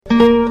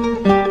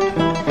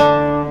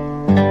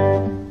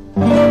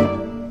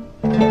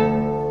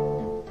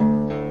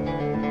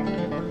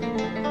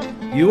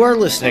You are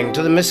listening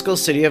to the Mystical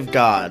City of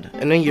God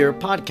in a Year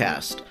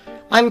podcast.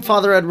 I'm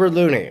Father Edward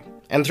Looney,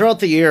 and throughout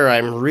the year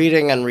I'm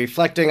reading and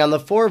reflecting on the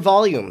 4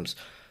 volumes,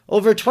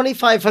 over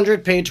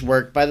 2,500-page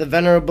work by the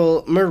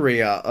Venerable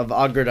Maria of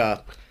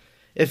Agreda.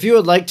 If you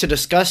would like to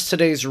discuss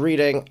today's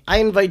reading, I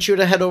invite you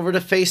to head over to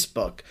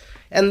Facebook,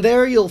 and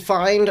there you'll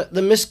find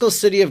the Mystical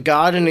City of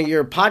God in a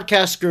Year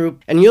podcast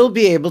group, and you'll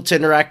be able to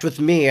interact with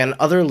me and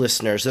other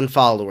listeners and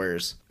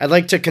followers. I'd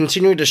like to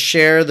continue to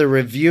share the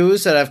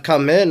reviews that have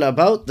come in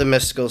about the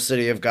Mystical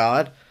City of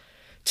God.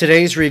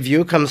 Today's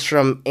review comes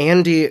from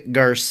Andy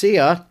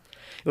Garcia.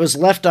 It was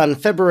left on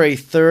February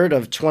 3rd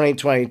of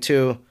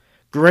 2022.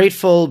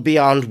 Grateful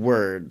beyond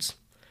words.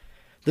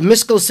 The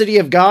Mystical City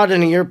of God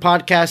in a Year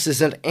podcast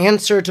is an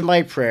answer to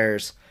my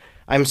prayers.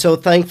 I'm so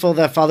thankful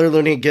that Father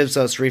Looney gives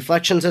us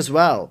reflections as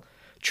well.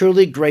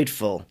 Truly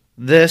grateful.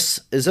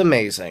 This is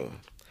amazing.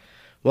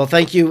 Well,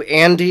 thank you,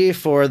 Andy,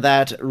 for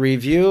that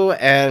review.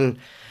 And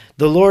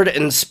the Lord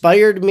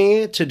inspired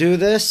me to do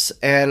this,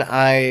 and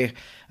I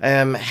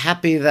am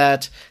happy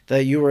that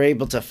you were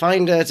able to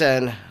find it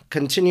and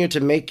continue to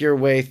make your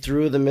way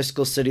through the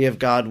Mystical City of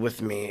God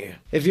with me.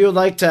 If you would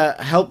like to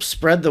help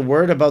spread the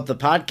word about the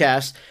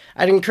podcast,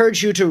 I'd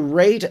encourage you to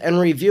rate and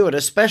review it,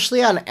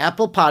 especially on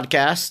Apple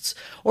Podcasts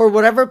or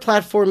whatever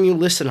platform you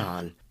listen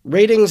on.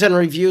 Ratings and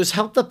reviews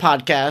help the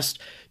podcast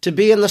to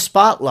be in the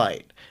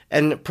spotlight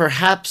and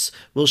perhaps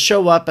will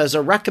show up as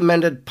a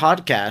recommended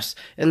podcast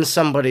in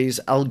somebody's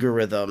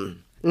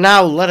algorithm.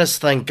 Now let us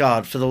thank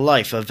God for the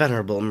life of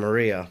Venerable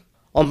Maria.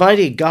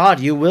 Almighty God,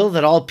 you will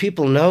that all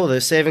people know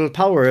the saving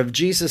power of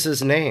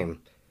Jesus'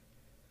 name.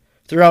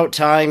 Throughout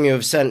time you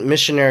have sent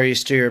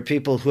missionaries to your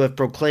people who have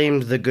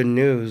proclaimed the good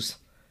news.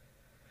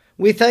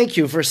 We thank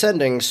you for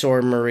sending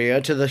Sor Maria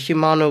to the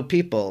Humano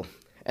people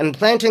and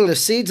planting the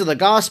seeds of the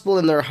gospel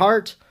in their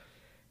heart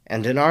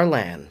and in our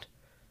land.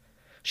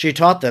 She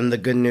taught them the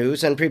good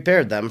news and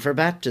prepared them for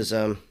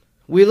baptism.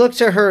 We look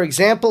to her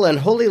example and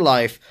holy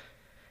life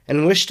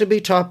and wish to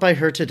be taught by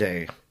her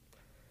today.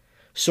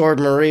 Sor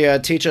Maria,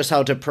 teach us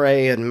how to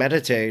pray and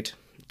meditate.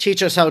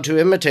 Teach us how to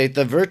imitate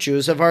the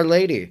virtues of Our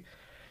Lady.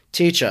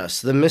 Teach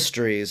us the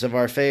mysteries of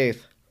our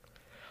faith.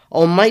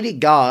 Almighty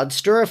God,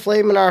 stir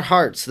aflame in our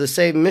hearts the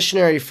same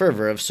missionary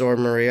fervor of Sor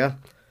Maria,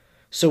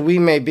 so we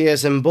may be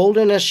as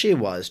emboldened as she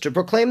was to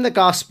proclaim the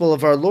gospel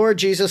of our Lord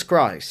Jesus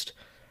Christ,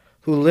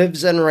 who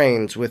lives and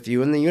reigns with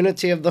you in the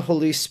unity of the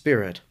Holy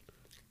Spirit,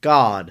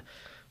 God,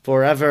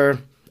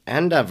 forever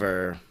and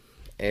ever.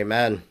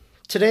 Amen.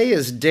 Today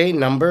is day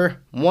number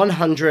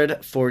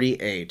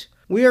 148.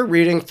 We are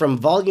reading from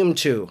Volume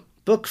 2,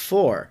 Book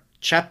 4,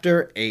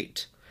 Chapter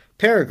 8,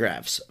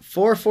 paragraphs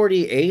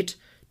 448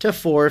 to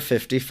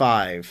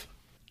 455.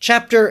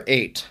 Chapter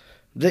 8.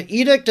 The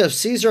Edict of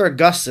Caesar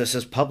Augustus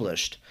is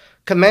published,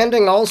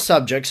 commanding all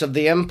subjects of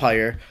the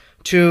empire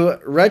to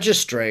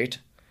registrate,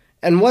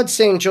 and what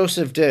St.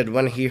 Joseph did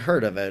when he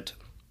heard of it.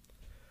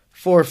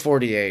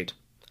 448.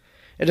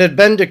 It had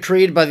been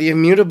decreed by the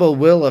immutable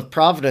will of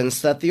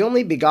Providence that the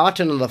only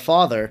begotten of the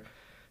Father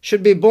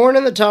should be born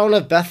in the town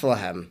of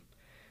Bethlehem,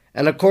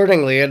 and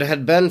accordingly it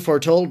had been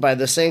foretold by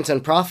the saints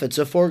and prophets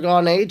of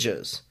foregone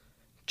ages,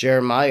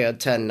 Jeremiah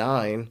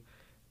 10:9,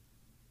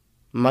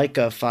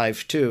 Micah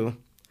 5:2.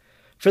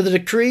 For the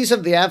decrees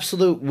of the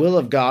absolute will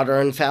of God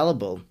are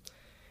infallible,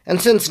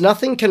 and since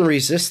nothing can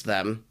resist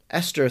them,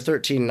 Esther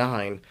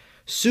 13:9,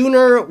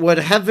 sooner would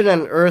heaven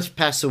and earth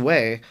pass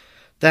away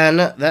than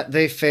that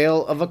they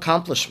fail of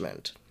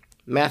accomplishment.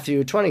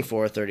 Matthew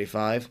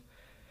 24:35.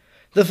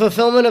 The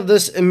fulfillment of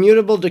this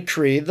immutable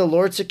decree the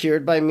Lord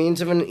secured by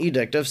means of an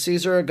edict of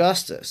Caesar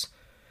Augustus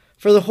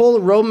for the whole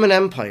Roman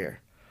Empire,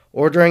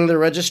 ordering the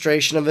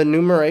registration of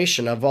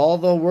enumeration of all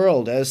the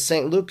world, as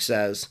St. Luke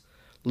says,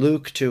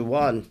 Luke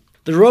 2:1.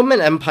 The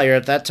Roman Empire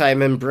at that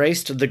time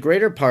embraced the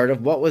greater part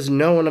of what was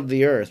known of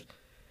the earth,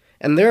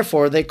 and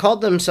therefore they called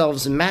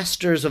themselves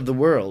masters of the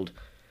world,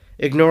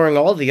 ignoring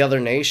all the other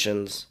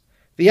nations.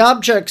 The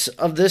object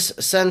of this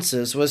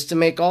census was to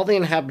make all the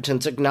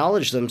inhabitants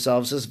acknowledge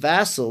themselves as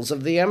vassals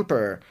of the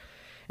emperor,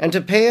 and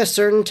to pay a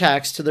certain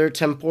tax to their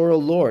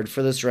temporal lord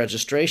for this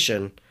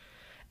registration.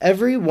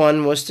 Every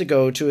one was to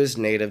go to his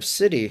native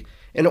city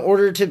in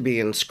order to be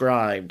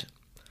inscribed.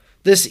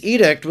 This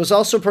edict was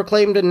also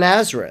proclaimed in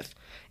Nazareth,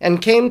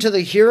 and came to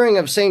the hearing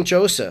of St.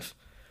 Joseph,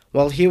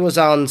 while he was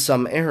on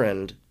some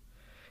errand.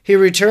 He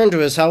returned to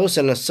his house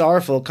in a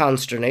sorrowful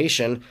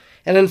consternation,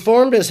 and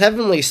informed his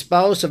heavenly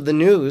spouse of the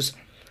news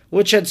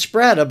which had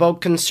spread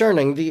about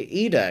concerning the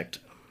edict.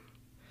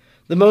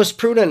 The most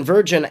prudent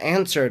virgin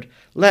answered,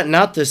 Let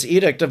not this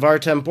edict of our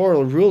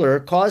temporal ruler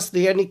cause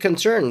thee any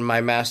concern,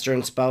 my master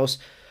and spouse,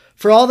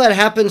 for all that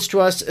happens to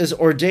us is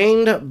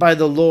ordained by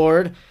the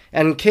Lord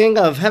and King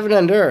of heaven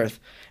and earth,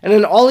 and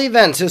in all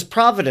events his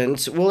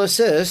providence will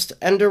assist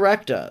and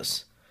direct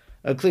us.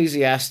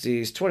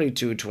 Ecclesiastes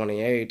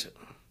 22:28.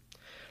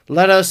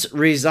 Let us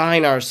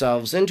resign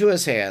ourselves into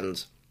his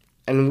hands,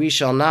 and we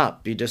shall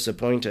not be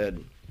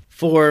disappointed.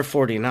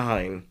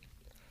 449.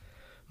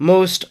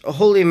 Most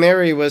Holy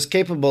Mary was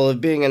capable of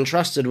being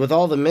entrusted with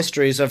all the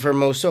mysteries of her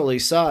most holy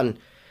Son,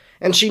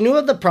 and she knew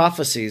of the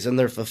prophecies and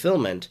their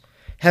fulfillment.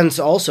 Hence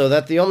also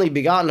that the only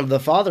begotten of the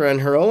Father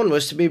and her own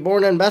was to be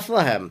born in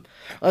Bethlehem,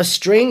 a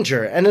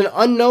stranger and an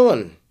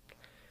unknown.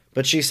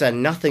 But she said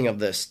nothing of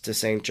this to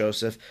Saint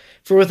Joseph,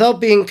 for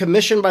without being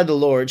commissioned by the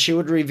Lord, she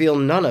would reveal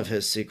none of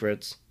his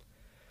secrets.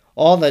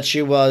 All that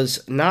she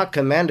was not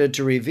commanded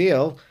to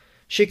reveal,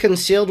 she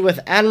concealed with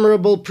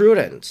admirable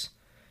prudence,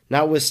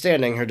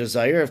 notwithstanding her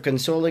desire of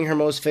consoling her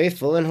most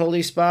faithful and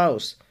holy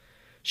spouse.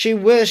 She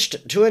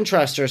wished to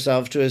entrust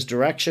herself to his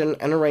direction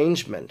and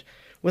arrangement,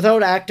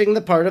 without acting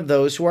the part of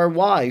those who are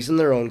wise in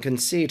their own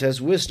conceit,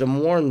 as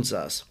wisdom warns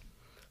us.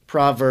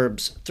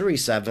 Proverbs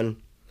 3:7.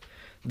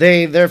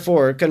 They,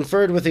 therefore,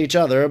 conferred with each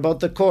other about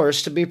the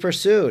course to be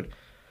pursued,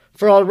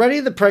 for already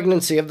the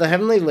pregnancy of the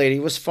heavenly lady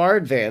was far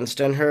advanced,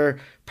 and her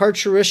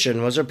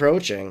parturition was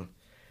approaching.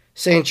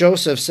 Saint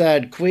Joseph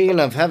said, Queen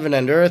of heaven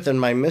and earth,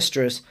 and my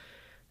mistress,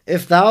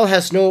 if thou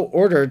hast no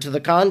order to the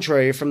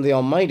contrary from the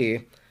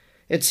Almighty,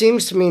 it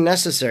seems to me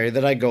necessary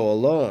that I go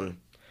alone.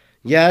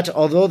 Yet,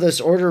 although this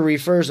order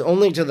refers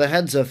only to the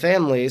heads of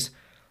families,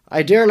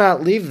 I dare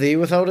not leave thee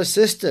without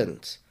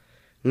assistance.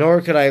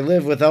 Nor could I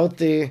live without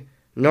thee,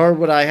 nor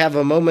would I have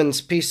a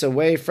moment's peace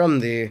away from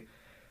thee,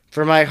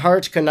 for my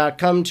heart cannot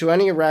come to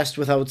any rest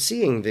without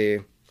seeing thee.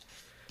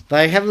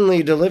 Thy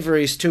heavenly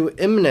delivery is too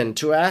imminent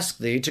to ask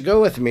thee to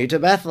go with me to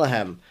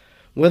Bethlehem,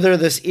 whither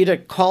this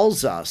edict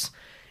calls us,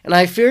 and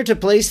I fear to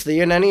place thee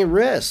in any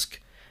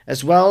risk,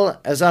 as well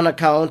as on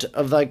account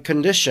of thy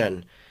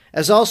condition,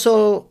 as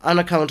also on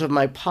account of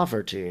my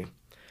poverty.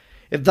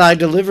 If thy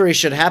delivery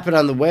should happen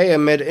on the way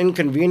amid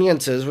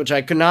inconveniences which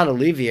I could not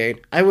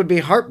alleviate, I would be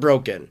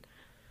heartbroken.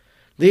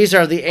 These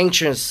are the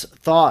anxious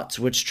thoughts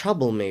which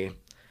trouble me.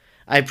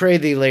 I pray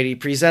thee, lady,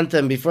 present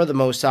them before the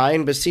Most High,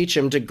 and beseech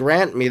him to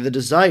grant me the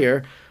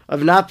desire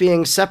of not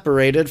being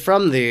separated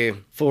from thee.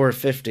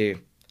 450.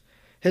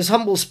 His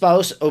humble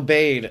spouse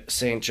obeyed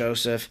Saint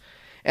Joseph,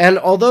 and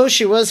although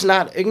she was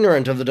not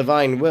ignorant of the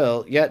divine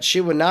will, yet she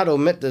would not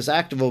omit this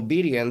act of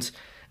obedience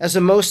as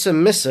a most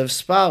submissive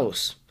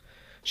spouse.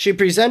 She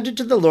presented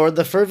to the Lord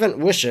the fervent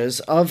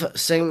wishes of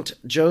Saint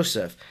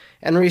Joseph,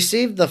 and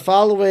received the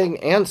following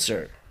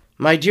answer.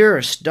 My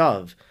dearest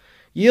dove,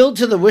 yield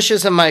to the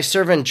wishes of my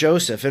servant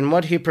Joseph in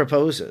what he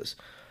proposes.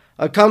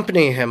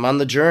 Accompany him on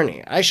the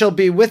journey. I shall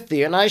be with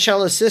thee, and I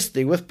shall assist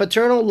thee with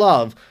paternal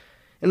love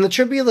in the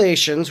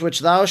tribulations which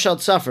thou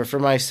shalt suffer for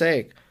my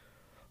sake.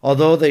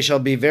 Although they shall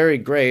be very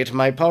great,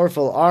 my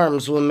powerful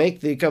arms will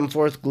make thee come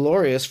forth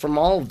glorious from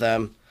all of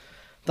them.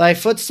 Thy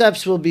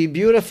footsteps will be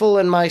beautiful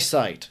in my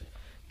sight.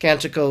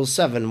 Canticles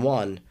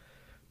 7:1.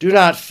 Do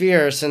not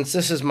fear, since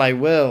this is my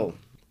will.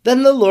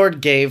 Then the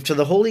Lord gave to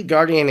the holy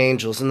guardian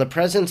angels in the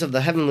presence of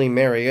the heavenly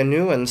Mary a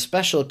new and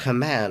special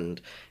command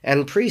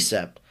and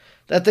precept,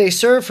 that they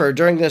serve her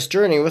during this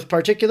journey with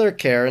particular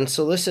care and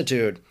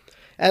solicitude,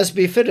 as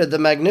befitted the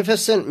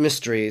magnificent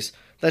mysteries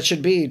that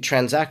should be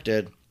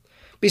transacted.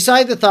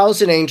 Beside the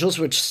 1,000 angels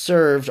which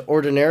served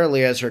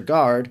ordinarily as her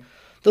guard,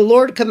 the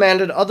Lord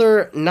commanded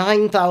other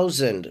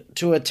 9,000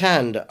 to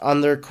attend on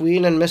their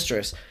queen and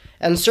mistress,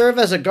 and serve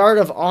as a guard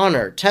of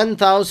honor,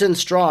 10,000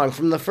 strong,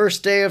 from the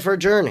first day of her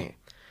journey.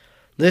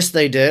 This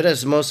they did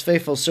as most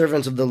faithful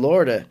servants of the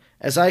Lord,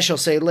 as I shall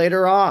say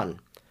later on.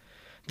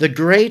 The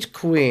great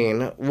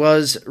queen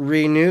was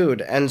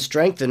renewed and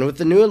strengthened with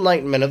the new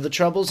enlightenment of the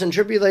troubles and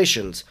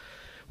tribulations,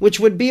 which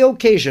would be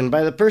occasioned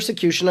by the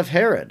persecution of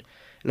Herod,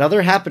 and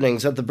other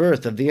happenings at the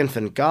birth of the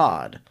infant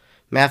God.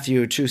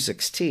 Matthew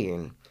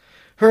 2:16.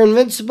 Her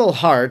invincible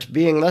heart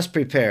being thus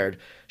prepared,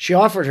 she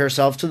offered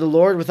herself to the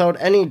Lord without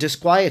any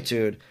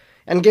disquietude,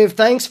 and gave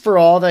thanks for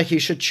all that he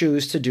should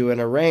choose to do and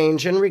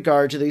arrange in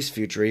regard to these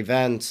future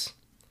events.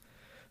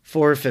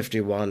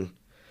 451.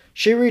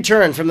 She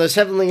returned from this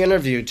heavenly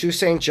interview to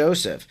Saint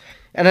Joseph,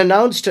 and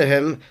announced to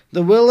him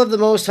the will of the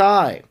Most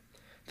High,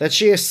 that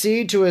she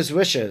accede to his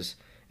wishes,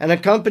 and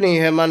accompany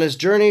him on his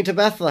journey to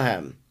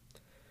Bethlehem.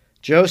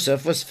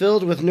 Joseph was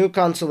filled with new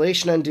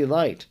consolation and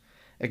delight,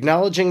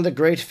 acknowledging the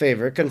great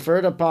favor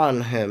conferred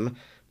upon him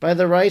by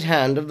the right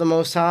hand of the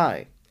Most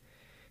High.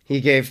 He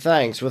gave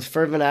thanks with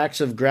fervent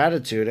acts of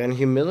gratitude and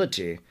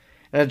humility,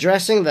 and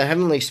addressing the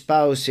heavenly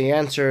spouse, he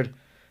answered,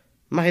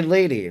 My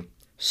lady,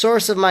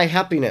 source of my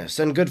happiness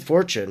and good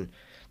fortune,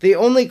 the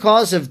only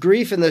cause of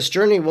grief in this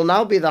journey will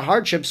now be the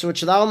hardships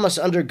which thou must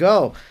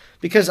undergo,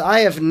 because I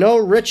have no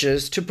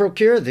riches to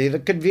procure thee the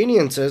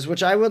conveniences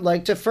which I would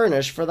like to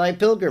furnish for thy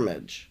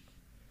pilgrimage.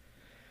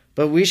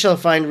 But we shall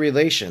find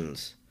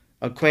relations,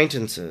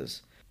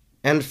 acquaintances,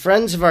 and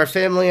friends of our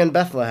family in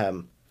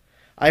Bethlehem.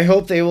 I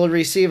hope they will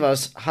receive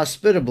us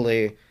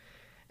hospitably,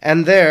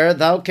 and there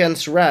thou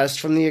canst rest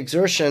from the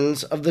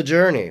exertions of the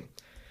journey,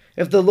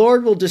 if the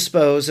Lord will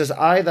dispose as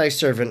I thy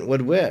servant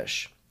would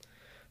wish.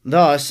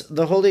 Thus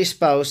the holy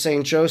spouse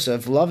Saint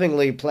Joseph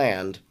lovingly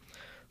planned,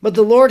 but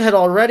the Lord had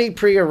already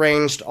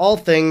prearranged all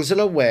things in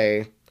a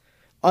way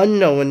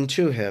unknown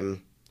to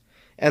him,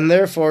 and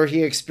therefore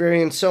he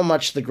experienced so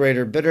much the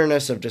greater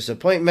bitterness of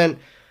disappointment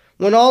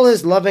when all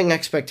his loving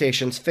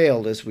expectations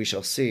failed, as we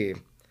shall see.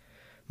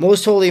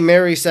 Most Holy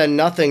Mary said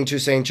nothing to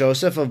Saint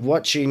Joseph of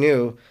what she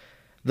knew,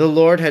 the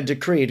Lord had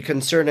decreed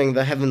concerning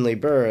the heavenly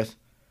birth,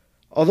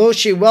 although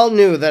she well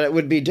knew that it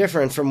would be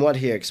different from what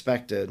he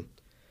expected.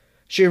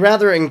 She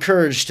rather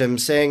encouraged him,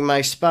 saying,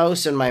 "My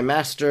spouse and my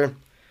master,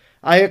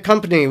 I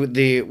accompany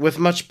thee with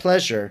much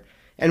pleasure,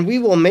 and we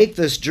will make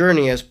this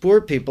journey as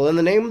poor people in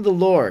the name of the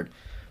Lord,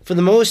 for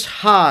the Most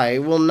High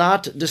will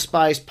not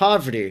despise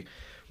poverty,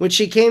 which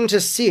he came to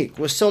seek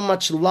with so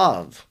much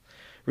love.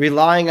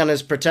 Relying on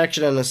his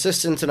protection and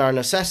assistance in our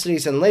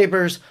necessities and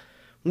labors,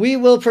 we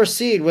will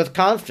proceed with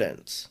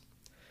confidence.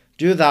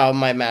 Do thou,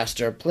 my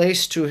master,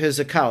 place to his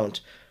account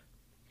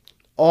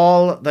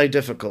all thy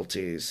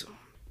difficulties."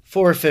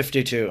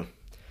 452.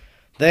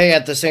 They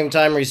at the same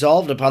time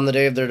resolved upon the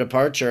day of their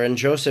departure, and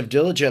Joseph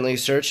diligently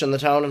searched in the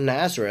town of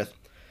Nazareth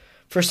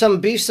for some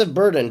beasts of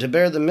burden to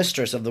bear the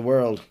mistress of the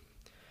world.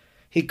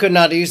 He could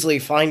not easily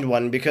find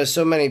one, because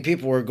so many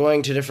people were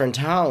going to different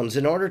towns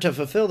in order to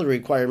fulfill the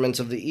requirements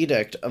of the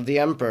edict of the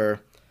emperor.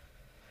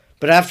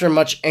 But after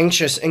much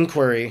anxious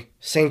inquiry,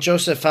 St.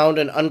 Joseph found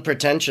an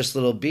unpretentious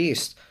little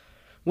beast,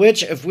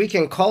 which, if we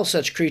can call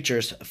such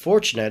creatures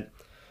fortunate,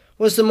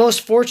 was the most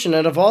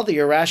fortunate of all the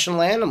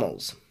irrational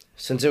animals,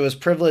 since it was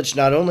privileged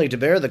not only to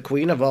bear the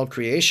Queen of all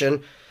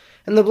creation,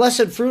 and the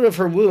blessed fruit of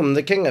her womb,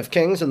 the King of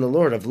kings and the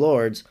Lord of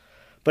lords,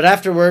 but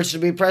afterwards to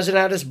be present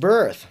at his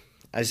birth,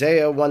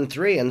 Isaiah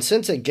 1:3, and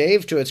since it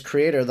gave to its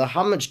creator the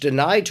homage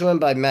denied to him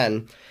by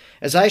men,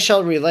 as I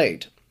shall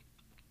relate,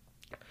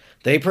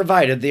 they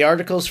provided the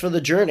articles for the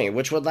journey,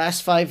 which would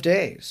last 5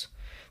 days.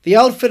 The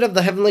outfit of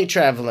the heavenly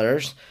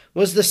travelers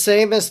was the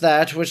same as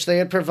that which they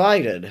had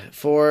provided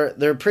for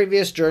their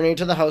previous journey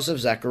to the house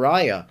of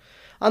Zechariah,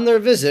 on their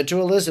visit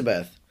to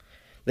Elizabeth.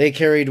 They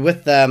carried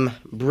with them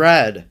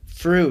bread,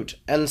 fruit,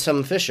 and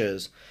some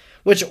fishes,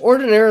 which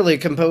ordinarily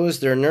composed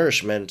their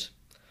nourishment.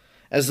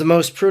 As the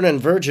most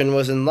prudent virgin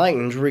was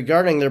enlightened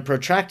regarding their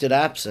protracted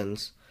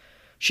absence,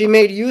 she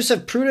made use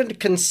of prudent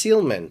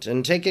concealment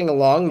in taking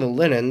along the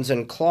linens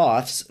and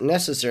cloths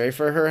necessary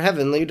for her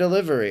heavenly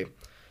delivery,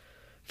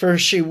 for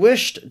she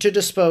wished to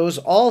dispose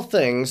all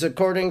things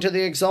according to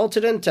the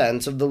exalted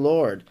intents of the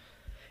Lord,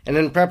 and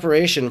in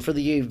preparation for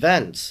the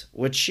events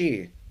which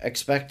she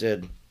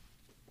expected.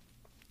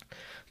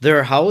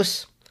 Their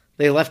house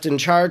they left in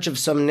charge of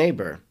some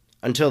neighbor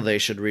until they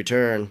should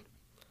return.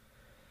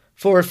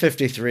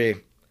 453.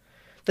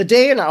 The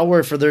day and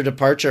hour for their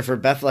departure for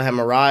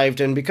Bethlehem arrived,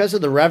 and because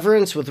of the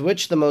reverence with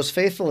which the most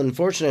faithful and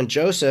fortunate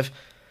Joseph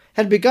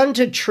had begun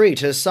to treat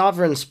his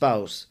sovereign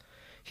spouse,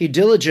 he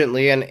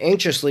diligently and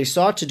anxiously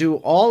sought to do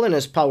all in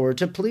his power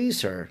to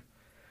please her.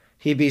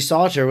 He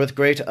besought her with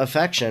great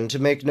affection to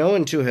make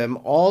known to him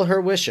all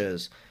her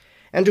wishes,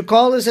 and to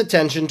call his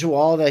attention to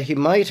all that he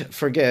might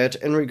forget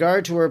in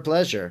regard to her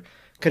pleasure,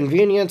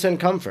 convenience, and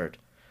comfort,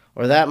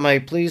 or that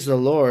might please the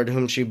Lord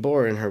whom she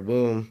bore in her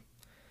womb.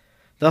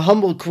 The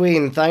humble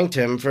queen thanked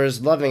him for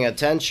his loving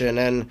attention,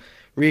 and,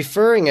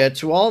 referring it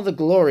to all the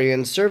glory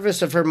and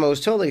service of her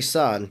most holy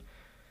Son,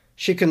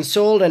 she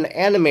consoled and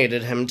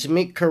animated him to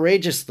meet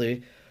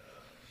courageously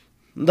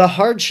the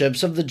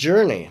hardships of the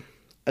journey,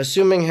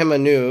 assuming him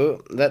anew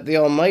that the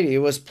Almighty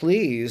was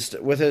pleased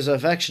with his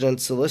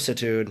affectionate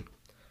solicitude.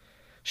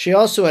 She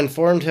also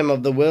informed him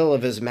of the will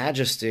of his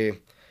Majesty,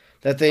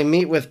 that they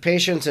meet with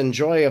patience and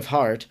joy of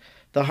heart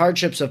the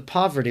hardships of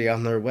poverty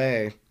on their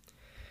way.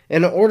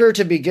 In order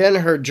to begin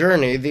her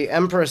journey, the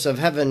Empress of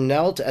Heaven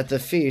knelt at the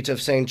feet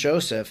of St.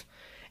 Joseph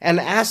and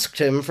asked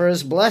him for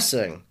his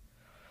blessing.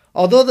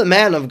 Although the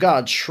man of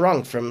God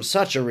shrunk from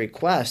such a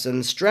request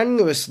and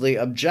strenuously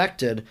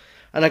objected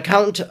on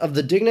account of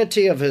the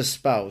dignity of his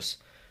spouse,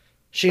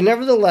 she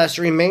nevertheless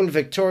remained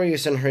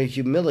victorious in her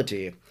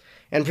humility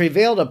and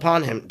prevailed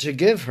upon him to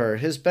give her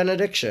his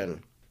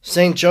benediction.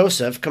 St.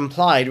 Joseph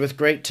complied with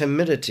great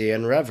timidity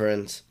and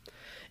reverence,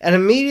 and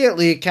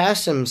immediately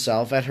cast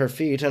himself at her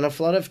feet in a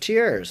flood of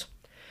tears,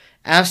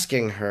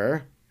 asking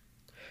her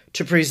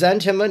to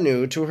present him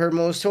anew to her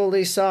most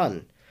holy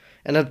Son,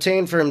 and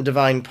obtain for him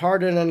divine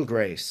pardon and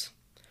grace.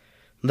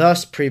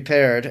 Thus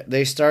prepared,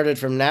 they started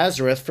from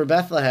Nazareth for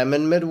Bethlehem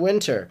in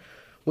midwinter,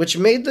 which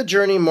made the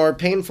journey more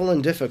painful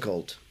and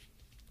difficult.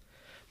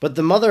 But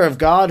the Mother of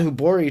God, who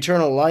bore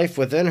eternal life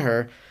within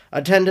her,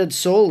 attended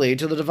solely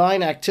to the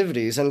divine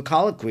activities and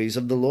colloquies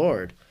of the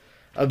Lord,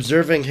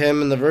 observing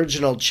him in the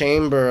virginal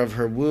chamber of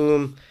her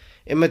womb,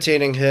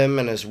 imitating him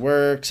in his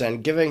works,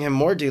 and giving him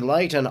more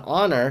delight and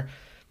honor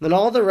than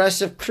all the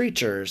rest of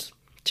creatures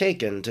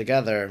taken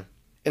together.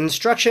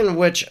 Instruction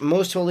which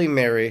Most Holy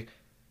Mary,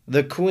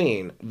 the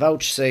Queen,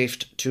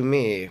 vouchsafed to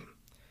me.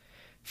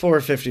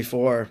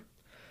 454.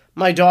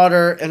 My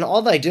daughter, in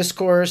all thy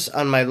discourse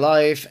on my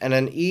life, and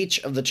in each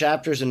of the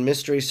chapters and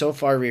mysteries so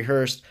far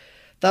rehearsed,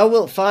 thou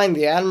wilt find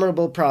the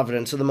admirable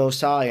providence of the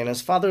Most High and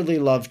his fatherly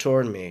love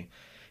toward me,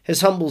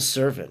 his humble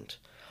servant.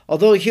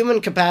 Although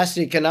human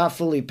capacity cannot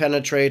fully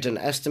penetrate and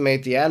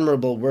estimate the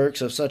admirable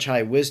works of such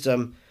high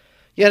wisdom,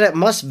 yet it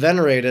must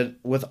venerate it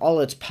with all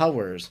its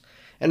powers,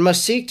 and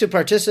must seek to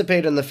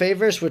participate in the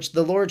favors which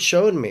the Lord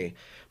showed me,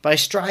 by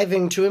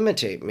striving to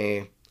imitate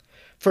me.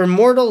 For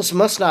mortals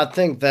must not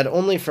think that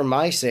only for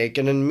my sake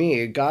and in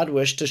me God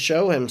wished to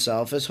show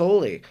himself as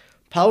holy,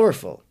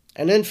 powerful,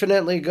 and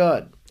infinitely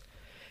good.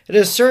 It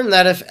is certain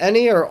that if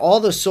any or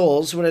all the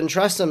souls would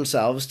entrust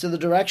themselves to the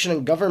direction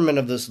and government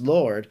of this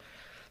Lord,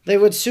 they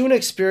would soon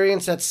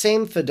experience that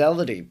same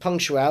fidelity,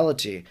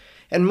 punctuality,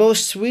 and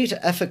most sweet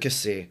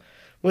efficacy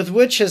with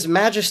which his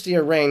majesty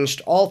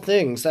arranged all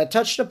things that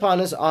touched upon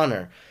his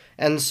honor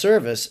and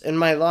service in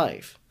my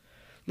life.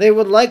 They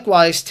would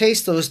likewise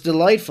taste those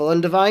delightful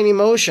and divine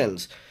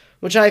emotions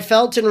which I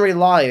felt in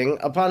relying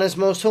upon his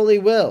most holy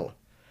will,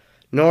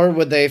 nor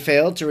would they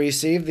fail to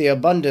receive the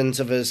abundance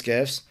of his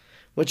gifts,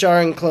 which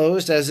are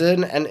enclosed as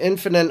in an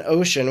infinite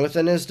ocean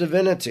within his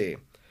divinity.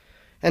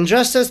 And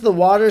just as the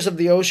waters of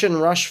the ocean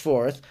rush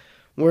forth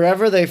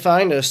wherever they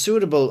find a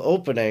suitable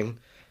opening,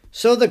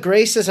 so the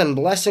graces and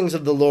blessings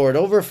of the Lord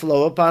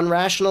overflow upon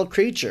rational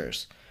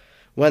creatures,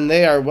 when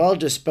they are well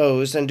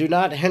disposed and do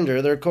not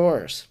hinder their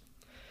course.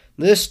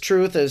 This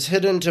truth is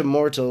hidden to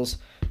mortals,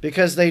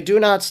 because they do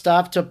not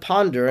stop to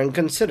ponder and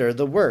consider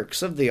the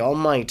works of the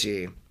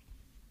Almighty.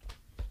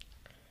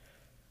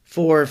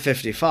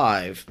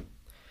 455.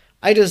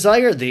 I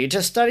desire thee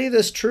to study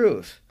this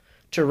truth,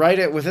 to write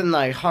it within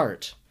thy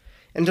heart,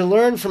 and to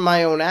learn from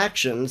my own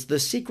actions the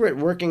secret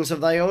workings of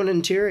thy own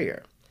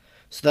interior,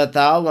 so that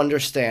thou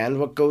understand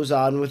what goes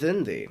on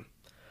within thee.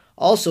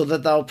 Also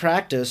that thou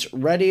practice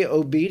ready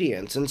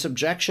obedience and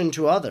subjection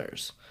to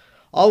others,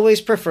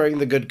 always preferring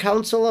the good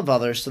counsel of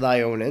others to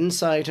thy own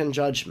insight and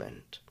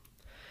judgment.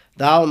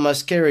 Thou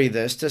must carry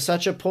this to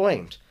such a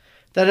point,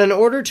 that in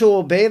order to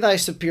obey thy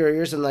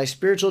superiors and thy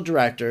spiritual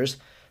directors,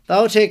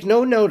 thou take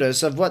no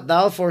notice of what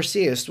thou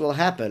foreseest will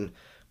happen,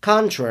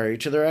 contrary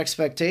to their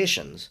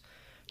expectations,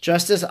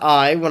 just as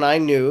I, when I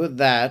knew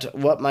that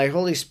what my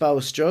holy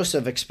spouse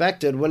Joseph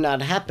expected would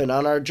not happen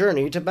on our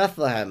journey to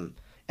Bethlehem.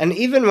 And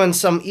even when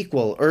some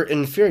equal or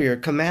inferior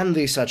command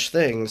thee such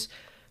things,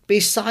 be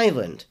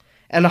silent,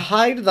 and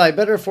hide thy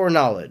better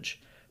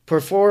foreknowledge.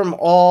 Perform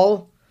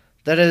all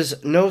that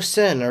is no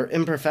sin or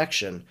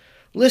imperfection.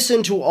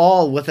 Listen to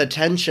all with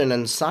attention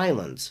and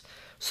silence,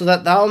 so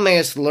that thou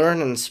mayest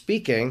learn in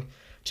speaking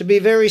to be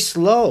very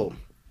slow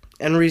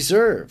and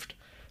reserved.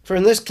 For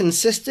in this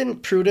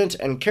consistent, prudent,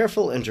 and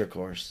careful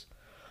intercourse,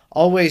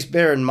 always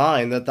bear in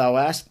mind that thou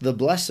ask the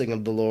blessing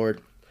of the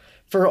Lord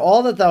for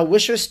all that thou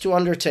wishest to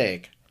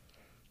undertake,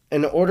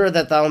 in order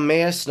that thou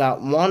mayest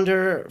not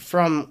wander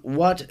from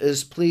what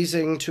is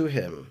pleasing to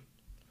him.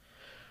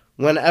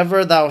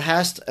 Whenever thou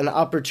hast an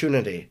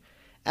opportunity,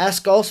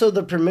 ask also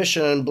the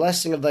permission and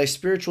blessing of thy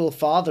spiritual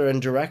father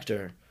and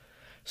director,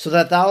 so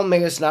that thou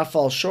mayest not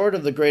fall short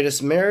of the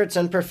greatest merits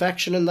and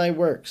perfection in thy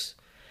works,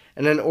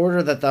 and in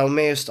order that thou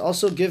mayest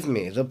also give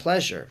me the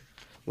pleasure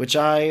which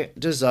I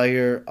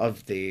desire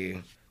of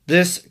thee.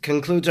 This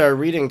concludes our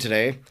reading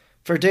today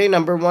for day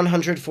number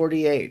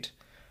 148.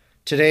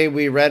 Today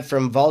we read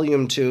from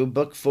Volume 2,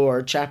 Book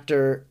 4,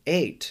 Chapter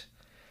 8,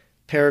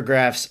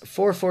 paragraphs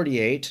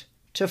 448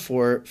 to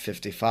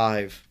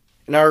 455.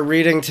 In our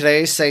reading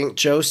today, St.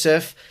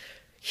 Joseph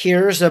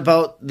hears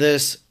about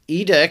this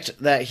edict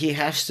that he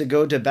has to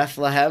go to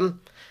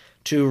Bethlehem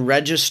to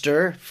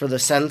register for the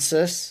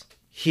census.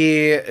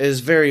 He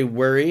is very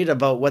worried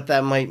about what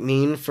that might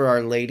mean for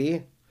Our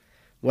Lady,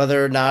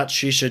 whether or not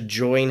she should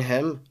join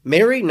him.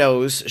 Mary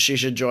knows she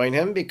should join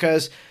him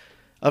because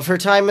of her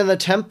time in the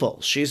temple.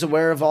 She's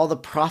aware of all the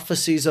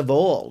prophecies of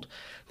old,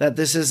 that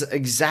this is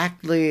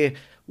exactly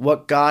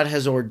what God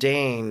has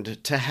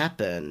ordained to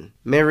happen.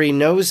 Mary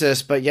knows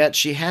this, but yet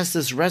she has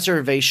this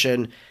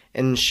reservation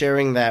in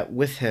sharing that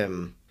with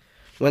him.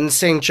 When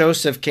St.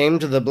 Joseph came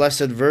to the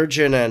Blessed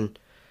Virgin and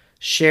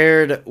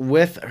shared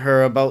with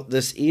her about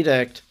this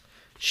edict,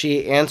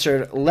 she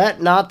answered,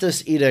 "Let not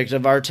this edict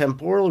of our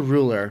temporal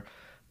ruler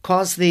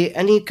cause thee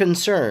any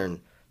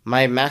concern,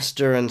 my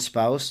master and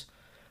spouse,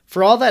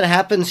 for all that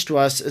happens to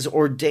us is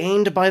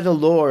ordained by the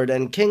Lord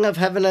and King of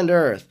heaven and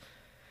earth,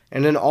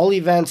 and in all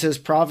events his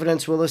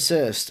providence will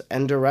assist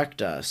and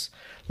direct us.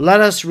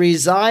 Let us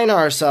resign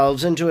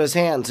ourselves into his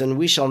hands, and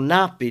we shall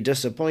not be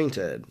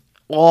disappointed.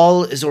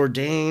 All is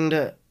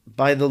ordained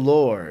by the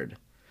Lord.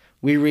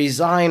 We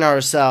resign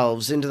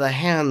ourselves into the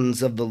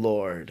hands of the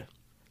Lord."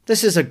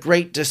 This is a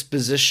great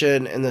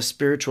disposition in the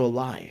spiritual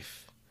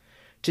life,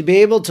 to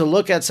be able to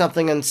look at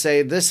something and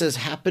say, this is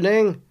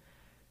happening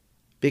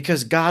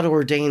because God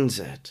ordains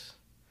it.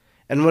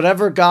 And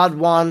whatever God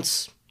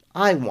wants,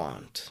 I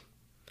want.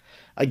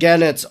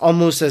 Again, it's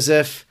almost as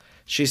if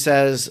she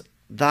says,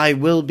 "Thy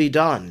will be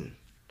done,"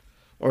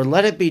 or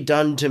 "Let it be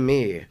done to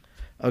me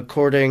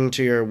according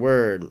to your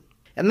word."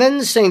 And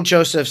then St.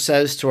 Joseph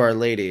says to Our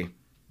Lady,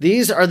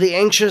 "These are the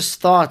anxious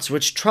thoughts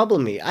which trouble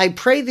me. I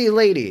pray thee,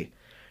 Lady,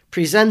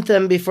 present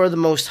them before the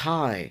Most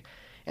High,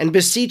 and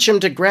beseech him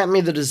to grant me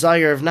the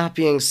desire of not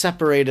being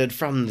separated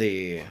from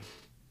thee."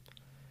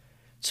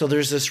 So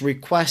there's this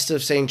request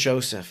of St.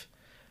 Joseph,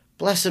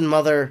 "Blessed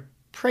Mother,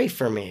 pray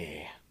for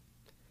me."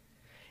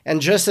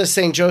 And just as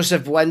St.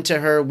 Joseph went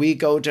to her, we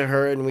go to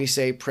her and we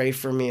say, "Pray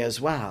for me"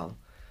 as well.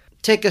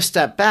 Take a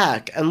step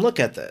back and look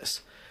at this.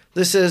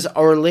 This is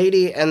Our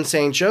Lady and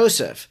Saint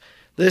Joseph.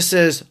 This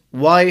is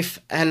wife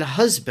and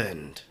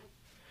husband.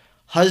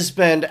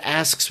 Husband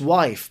asks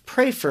wife,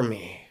 pray for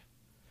me.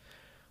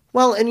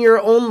 Well, in your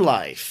own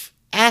life,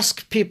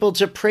 ask people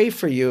to pray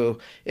for you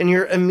in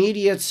your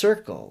immediate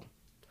circle.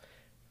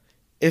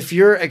 If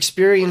you're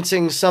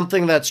experiencing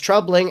something that's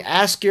troubling,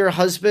 ask your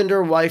husband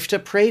or wife to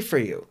pray for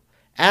you.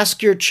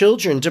 Ask your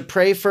children to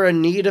pray for a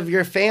need of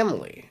your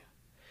family.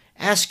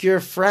 Ask your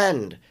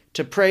friend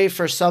to pray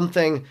for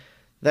something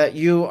that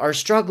you are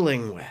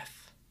struggling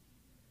with.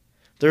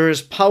 There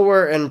is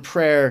power in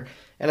prayer,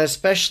 and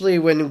especially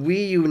when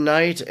we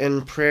unite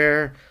in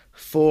prayer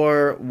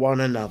for one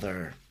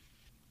another.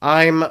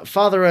 I'm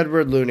Father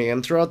Edward Looney,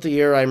 and throughout the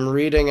year I'm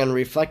reading and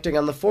reflecting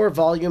on the 4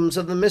 volumes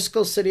of the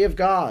Mystical City of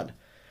God.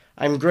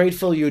 I'm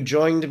grateful you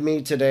joined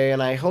me today,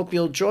 and I hope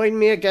you'll join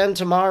me again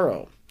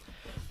tomorrow.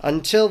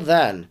 Until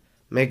then,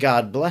 may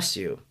God bless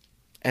you,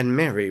 and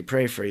Mary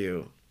pray for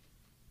you.